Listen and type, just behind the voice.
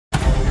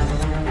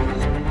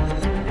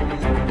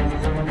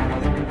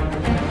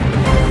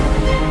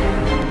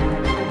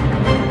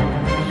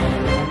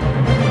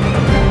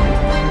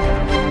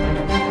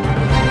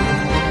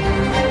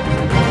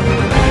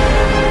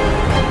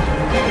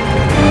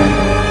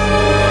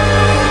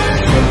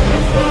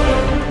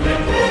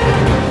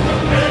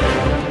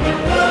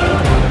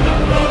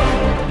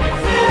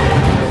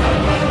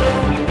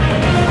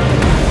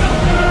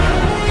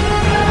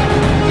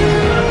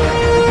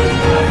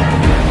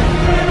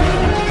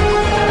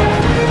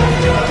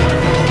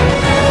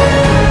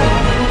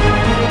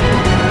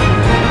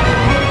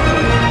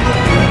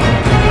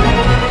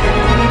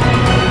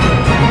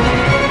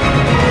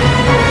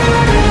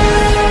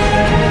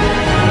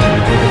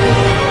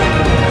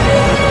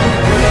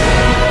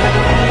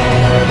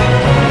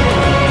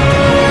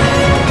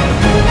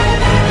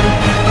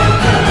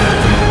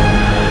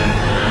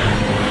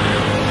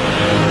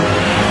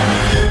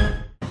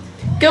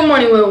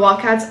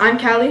Wildcats. I'm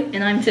Callie.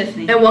 And I'm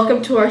Tiffany. And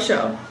welcome to our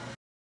show.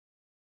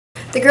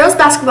 The girls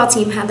basketball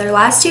team had their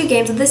last 2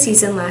 games of the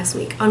season last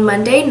week. On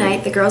Monday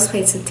night, the girls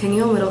played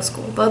Centennial Middle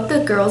School. Both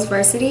the girls'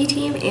 varsity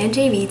team and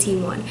JV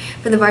team won.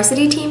 For the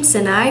varsity team,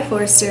 Sinai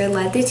Forrester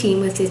led the team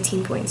with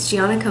 15 points.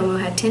 Gianna Como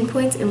had 10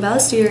 points, and Bella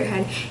Stewart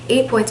had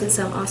 8 points with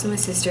some awesome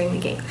assists during the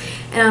game.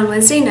 And on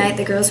Wednesday night,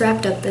 the girls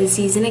wrapped up the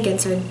season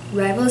against our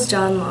rivals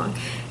John Long.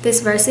 This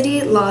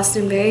varsity lost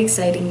in a very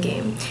exciting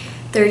game,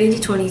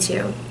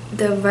 30-22.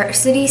 The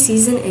varsity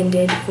season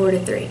ended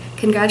 4-3.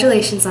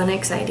 Congratulations on an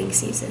exciting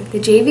season. The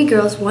JV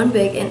girls won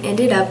big and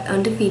ended up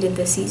undefeated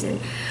this season.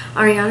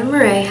 Ariana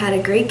Murray had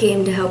a great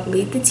game to help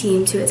lead the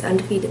team to its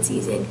undefeated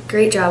season.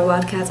 Great job,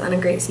 Wildcats, on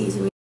a great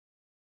season.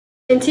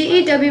 In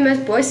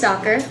TEWMS boys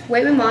soccer,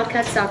 Waitman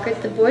Wildcats soccer,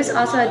 the boys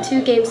also had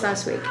 2 games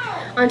last week.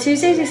 On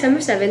Tuesday,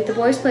 December 7th, the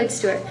boys played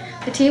Stewart.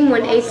 The team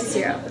won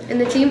 8-0, and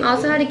the team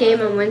also had a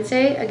game on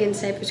Wednesday against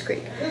Cypress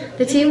Creek.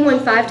 The team won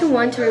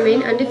 5-1 to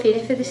remain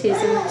undefeated for the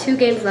season with 2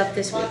 games left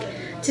this week.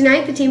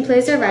 Tonight, the team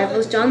plays their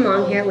rivals John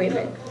Long here at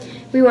Waitman.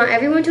 We want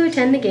everyone to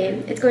attend the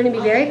game. It's going to be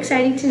very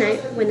exciting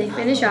tonight when they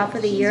finish off for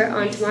the year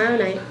on tomorrow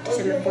night,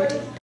 December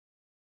 14th.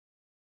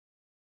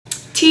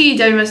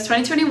 TEWMS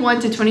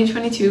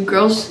 2021-2022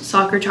 girls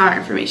soccer trial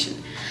information.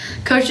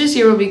 Coach this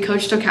year will be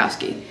Coach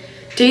Stokowski.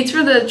 Dates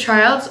for the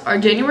tryouts are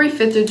January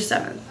 5th through the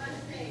 7th.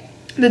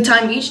 The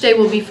time each day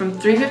will be from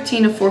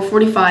 3:15 to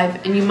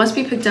 4:45, and you must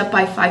be picked up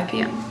by 5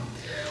 p.m.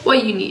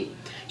 What you need: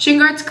 shin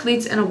guards,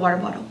 cleats, and a water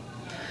bottle.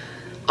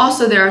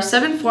 Also, there are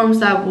 7 forms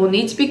that will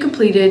need to be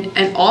completed,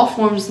 and all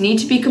forms need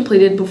to be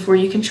completed before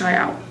you can try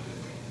out.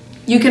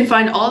 You can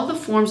find all of the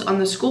forms on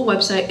the school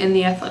website in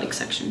the athletics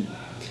section.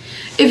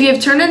 If you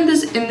have turned in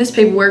this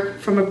paperwork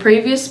from a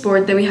previous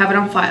sport, then we have it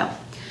on file.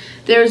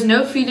 There is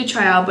no fee to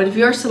try out, but if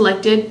you are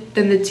selected,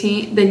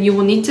 then you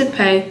will need to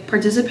pay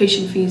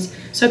participation fees,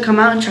 so come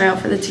out and try out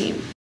for the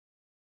team.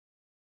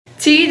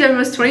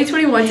 TEWMS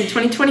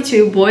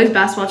 2021-2022 boys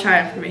basketball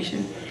trial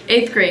information.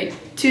 8th grade,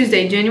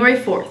 Tuesday, January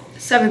 4th,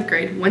 7th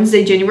grade,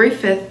 Wednesday, January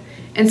 5th,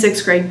 and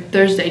 6th grade,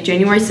 Thursday,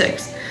 January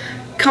 6th.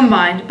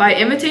 Combined by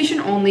invitation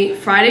only,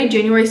 Friday,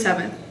 January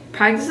 7th.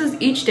 Practices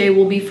each day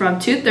will be from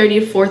 2:30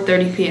 to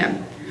 4:30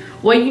 p.m.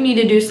 What you need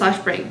to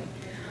do/bring.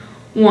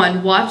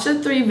 1. Watch the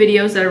 3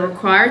 videos that are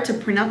required to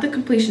print out the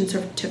completion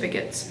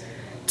certificates.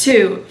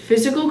 2.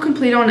 Physical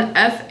complete on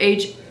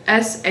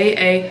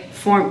FHSAA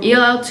Form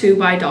ELL2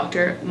 by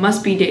doctor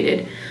must be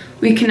dated.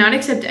 We cannot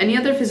accept any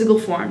other physical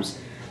forms.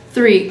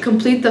 3.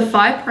 Complete the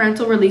 5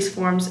 parental release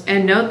forms,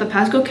 and note the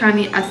Pasco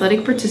County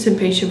Athletic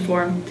Participation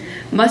Form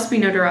must be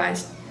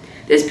notarized.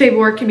 This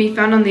paperwork can be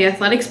found on the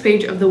athletics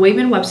page of the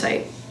Waitman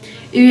website.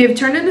 If you have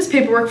turned in this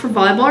paperwork for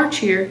volleyball or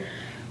cheer,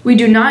 we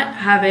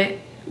have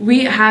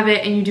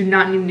it and you do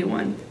not need a new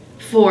one.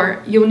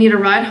 4. You will need a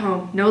ride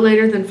home no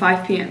later than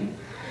 5 p.m.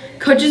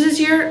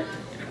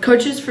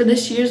 Coaches for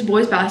this year's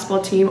boys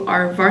basketball team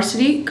are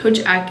varsity Coach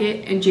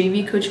Ackett and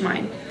JV Coach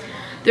Mine.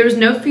 There is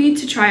no fee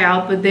to try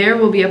out, but there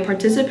will be a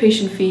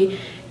participation fee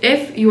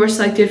if you are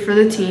selected for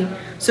the team,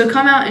 so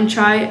come out and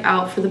try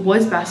out for the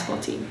boys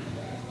basketball team.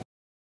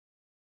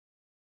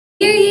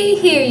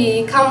 Hear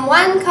ye, come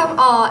one, come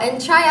all,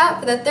 and try out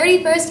for the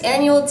 31st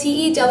annual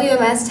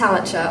TEWMS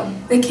Talent Show.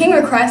 The King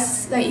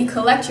requests that you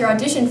collect your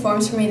audition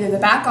forms from either the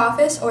back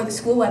office or the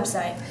school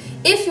website.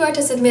 If you are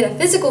to submit a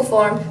physical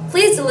form,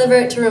 please deliver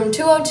it to room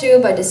 202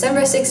 by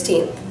December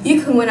 16th.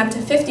 You can win up to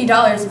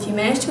 $50 if you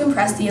manage to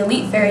impress the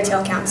Elite Fairy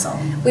Tale Council.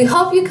 We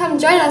hope you come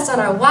join us on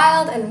our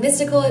wild and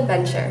mystical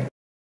adventure.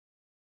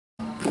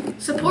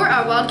 Support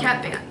our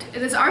Wildcat Band.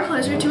 It is our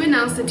pleasure to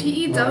announce the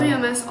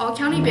TEWMS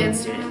All-County Band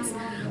students.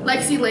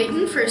 Lexi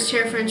Layton, first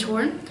chair French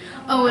horn,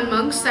 Owen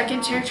Monk,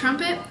 second chair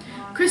trumpet,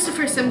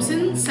 Christopher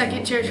Simpson,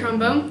 second chair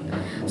trombone,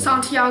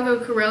 Santiago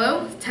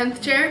Carrillo,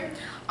 10th chair,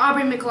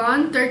 Aubrey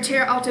McLawn, third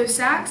chair alto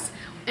sax,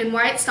 and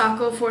Wyatt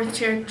Stockel, fourth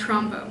chair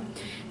trombone.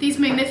 These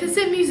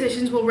magnificent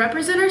musicians will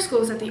represent our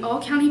schools at the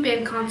All-County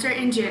Band concert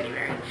in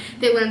January.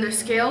 They learned their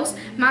scales,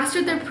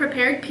 mastered their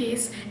prepared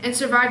piece, and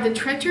survived the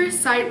treacherous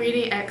sight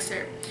reading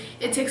excerpt.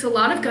 It takes a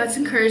lot of guts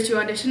and courage to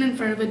audition in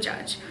front of a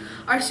judge.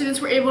 Our students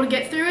were able to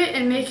get through it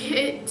and make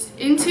it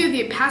into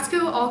the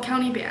Pasco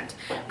All-County Band.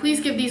 Please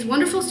give these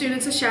wonderful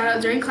students a shout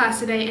out during class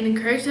today and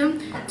encourage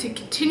them to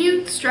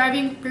continue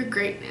striving for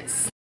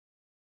greatness.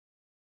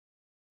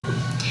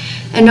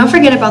 And don't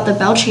forget about the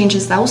bell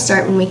changes that will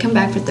start when we come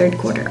back for 3rd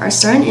quarter. Our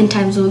start and end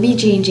times will be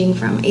changing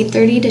from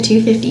 8:30 to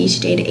 2:50 each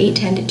day to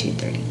 8:10 to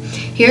 2:30.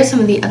 Here are some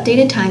of the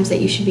updated times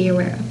that you should be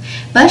aware of.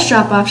 Bus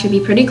drop-off should be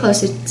pretty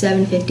close to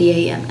 7:50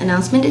 a.m.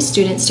 Announcement to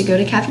students to go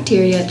to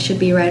cafeteria should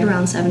be right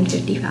around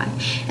 7:55.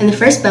 And the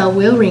first bell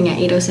will ring at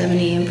 8:07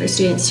 a.m. for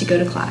students to go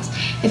to class.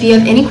 If you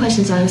have any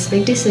questions on this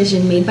big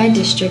decision made by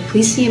district,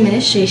 please see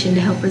administration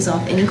to help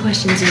resolve any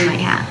questions you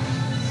might have.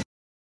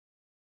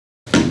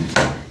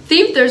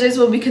 Theme Thursdays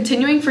will be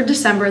continuing for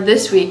December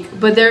this week,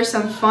 but there is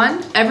some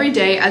fun every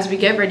day as we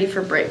get ready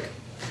for break.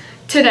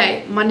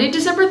 Today, Monday,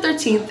 December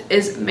 13th,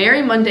 is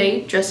Merry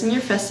Monday, dress in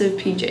your festive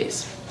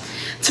PJs.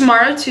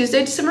 Tomorrow,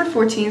 Tuesday, December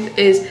 14th,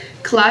 is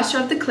Clash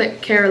of the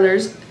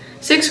Carolers.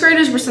 6th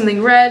graders wore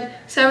something red,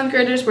 7th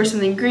graders wore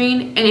something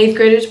green, and 8th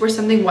graders wore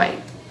something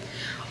white.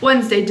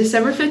 Wednesday,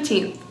 December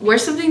 15th, wear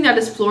something that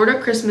is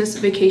Florida Christmas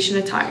vacation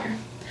attire.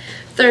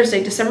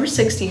 Thursday, December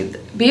 16th,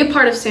 be a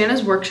part of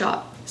Santa's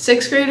workshop.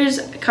 6th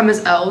graders come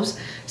as elves,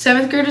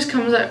 7th graders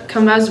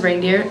come as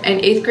reindeer,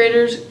 and 8th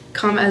graders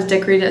come as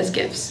decorated as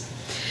gifts.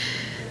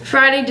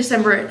 Friday,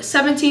 December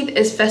 17th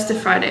is Festive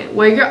Friday.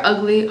 Wear your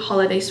ugly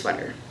holiday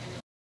sweater.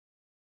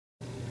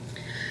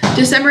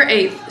 December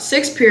 8th,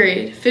 6th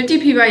period, 50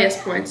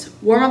 PBIS points.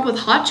 Warm up with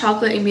hot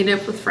chocolate and meet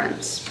up with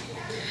friends.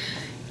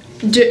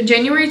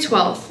 January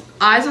 12th,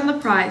 Eyes on the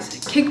Prize,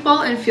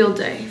 kickball and field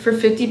day for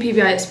 50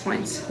 PBIS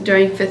points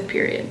during 5th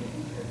period.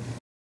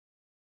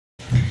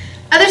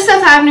 Other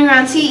stuff happening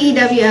around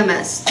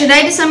TEWMS.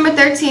 Today, December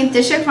 13th,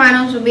 district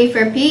finals will be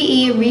for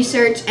PE,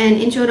 research, and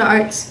intro to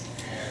arts.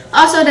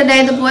 Also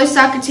today, the boys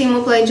soccer team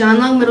will play John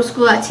Long Middle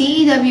School at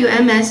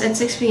TEWMS at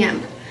 6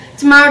 p.m.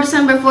 Tomorrow,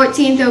 December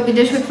 14th, there will be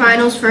district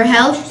finals for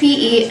health,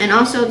 PE, and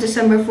also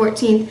December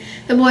 14th,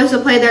 the boys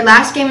will play their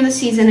last game of the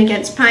season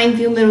against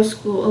Pineview Middle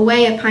School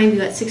away at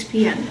Pineview at 6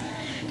 p.m.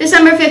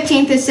 December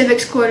 15th is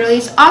Civics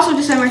Quarterlies. Also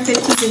December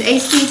 15th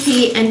is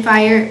HCP and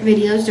Fire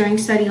videos during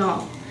study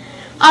hall.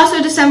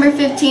 Also December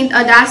 15th,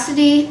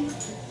 Audacity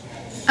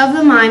of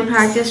the Mind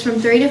practice from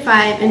 3 to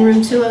 5 in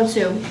room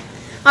 202.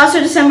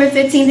 Also December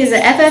 15th is the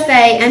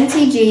FFA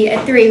MTG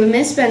at 3 with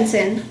Miss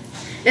Benson.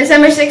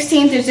 December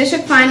 16th is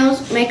district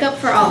finals makeup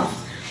for all.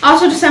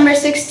 Also December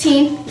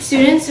 16th,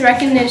 students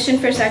recognition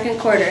for second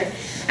quarter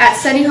at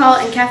study hall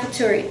and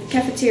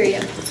cafeteria.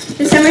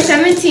 December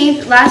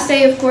 17th, last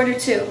day of quarter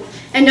 2.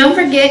 And don't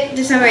forget,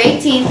 December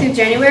 18th through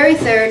January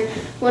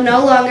 3rd will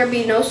no longer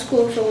be no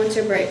school for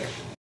winter break.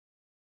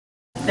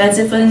 That's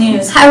it for the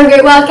news. Have a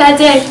great Wildcat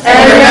Day.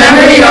 And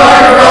remember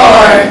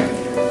your roar.